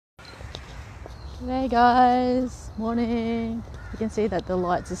Hey guys, morning. You can see that the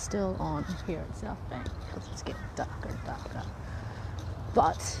lights are still on here at South Bank because it's getting darker and darker.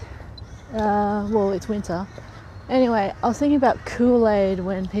 But, well, it's winter. Anyway, I was thinking about Kool Aid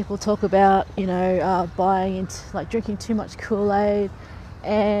when people talk about, buying into, like, drinking too much Kool Aid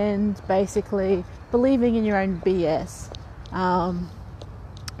and basically believing in your own BS.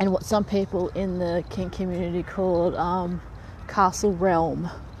 And what some people in the kink community call castle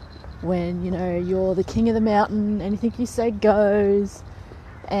realm. When you're the king of the mountain, anything you say goes,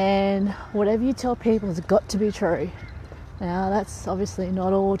 and whatever you tell people has got to be true. Now that's obviously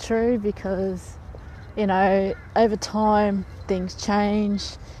not all true because over time things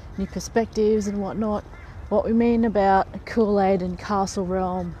change, new perspectives and whatnot. What we mean about Kool Aid and castle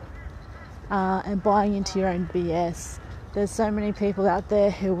realm and buying into your own BS, there's so many people out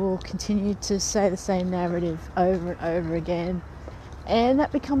there who will continue to say the same narrative over and over again, and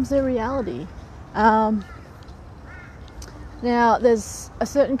that becomes their reality. Now, there's a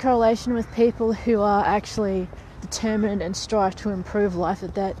certain correlation with people who are actually determined and strive to improve life,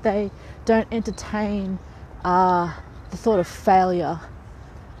 that they don't entertain the thought of failure,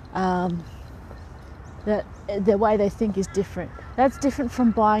 that the way they think is different. That's different from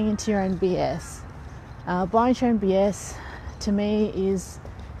buying into your own BS. Buying into your own BS, to me, is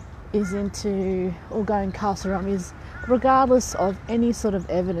into, or going castle realm, is regardless of any sort of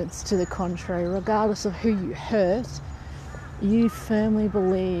evidence to the contrary, regardless of who you hurt, you firmly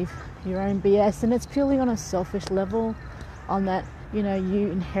believe your own BS, and it's purely on a selfish level, on that, you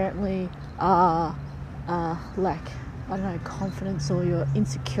inherently are lack, confidence, or you're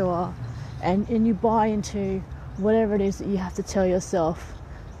insecure, and you buy into whatever it is that you have to tell yourself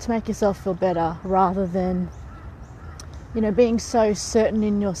to make yourself feel better, rather than being so certain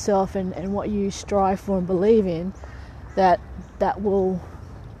in yourself and what you strive for and believe in, that will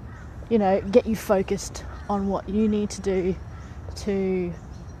get you focused on what you need to do to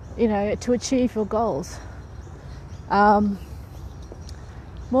achieve your goals.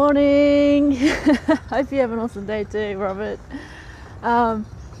 Morning. Hope you have an awesome day too, Robert.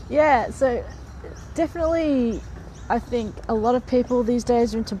 So definitely I think a lot of people these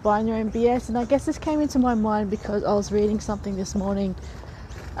days are into buying their own BS, and I guess this came into my mind because I was reading something this morning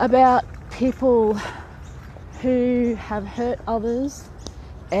about people who have hurt others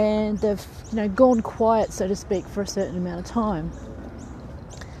and they've gone quiet, so to speak, for a certain amount of time,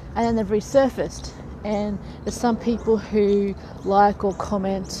 and then they've resurfaced. And there's some people who like or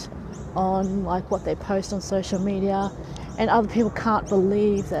comment on what they post on social media, and other people can't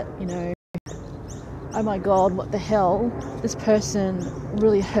believe that oh my god, what the hell, this person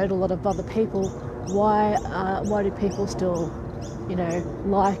really hurt a lot of other people. Why do people still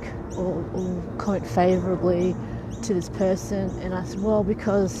like or comment favourably to this person? And I said, well,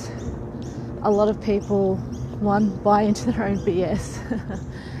 because a lot of people, one, buy into their own BS,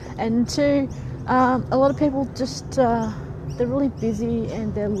 and two, a lot of people just they're really busy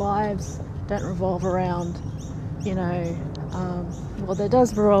and their lives don't revolve around there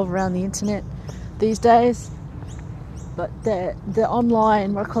does revolve around the internet these days, but the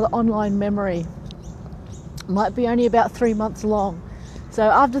online, what I call it, online memory, might be only about 3 months long. So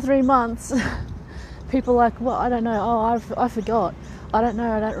after 3 months, people are like, well, I don't know, I forgot, I don't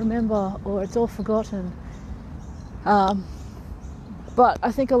know, I don't remember, or it's all forgotten. But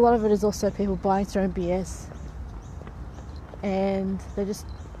I think a lot of it is also people buying their own BS, and they just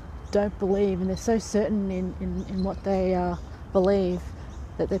don't believe, and they're so certain in what they believe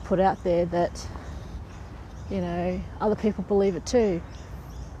that they put out there, that other people believe it too.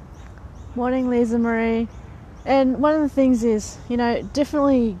 Morning, Lisa Marie. And one of the things is,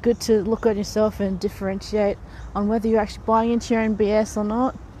 definitely good to look at yourself and differentiate on whether you're actually buying into your own BS or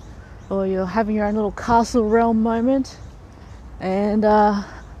not, or you're having your own little castle realm moment, and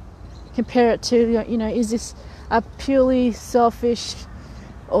compare it to, is this a purely selfish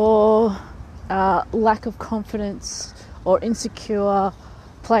or lack of confidence or insecure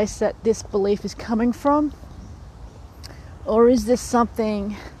place that this belief is coming from? Or is this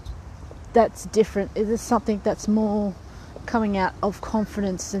something that's different? Is this something that's more coming out of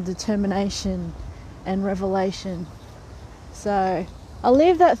confidence and determination and revelation? So I'll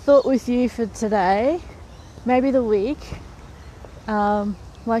leave that thought with you for today, maybe the week.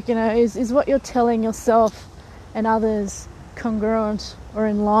 Is what you're telling yourself and others congruent or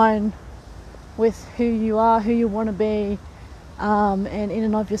in line with who you are, who you want to be, and in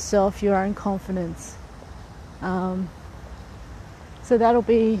and of yourself, your own confidence. So that'll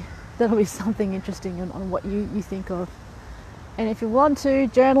be something interesting on what you think of. And if you want to,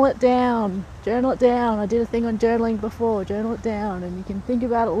 journal it down. Journal it down. I did a thing on journaling before. Journal it down, and you can think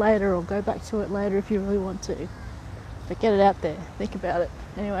about it later or go back to it later if you really want to. But get it out there. Think about it.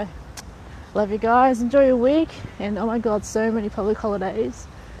 Anyway, love you guys. Enjoy your week. And oh my God, so many public holidays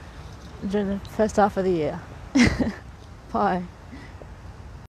during the first half of the year. Bye.